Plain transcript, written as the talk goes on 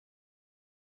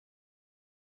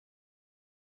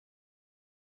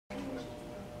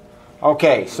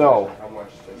Okay, so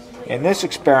in this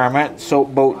experiment,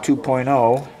 Soap Boat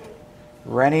 2.0,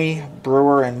 Rennie,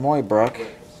 Brewer, and Moybrook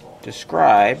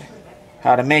describe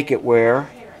how to make it where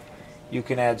you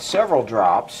can add several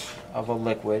drops of a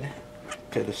liquid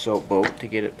to the soap boat to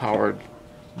get it powered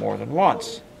more than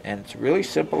once. And it's a really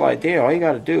simple idea. All you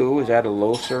got to do is add a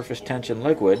low surface tension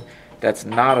liquid that's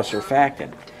not a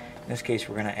surfactant. In this case,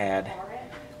 we're going to add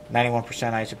 91%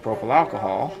 isopropyl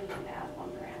alcohol.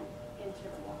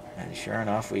 And sure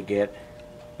enough, we get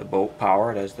the boat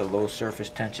powered as the low surface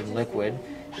tension liquid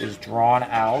is drawn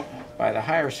out by the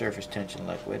higher surface tension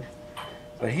liquid.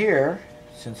 But here,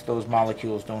 since those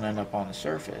molecules don't end up on the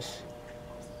surface,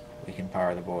 we can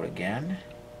power the boat again,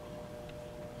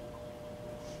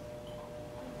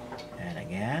 and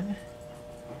again,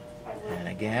 and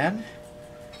again.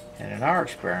 And in our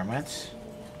experiments,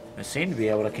 we seem to be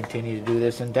able to continue to do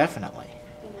this indefinitely.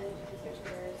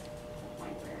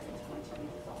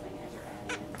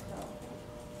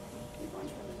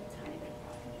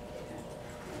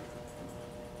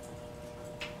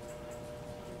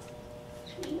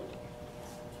 Sweet.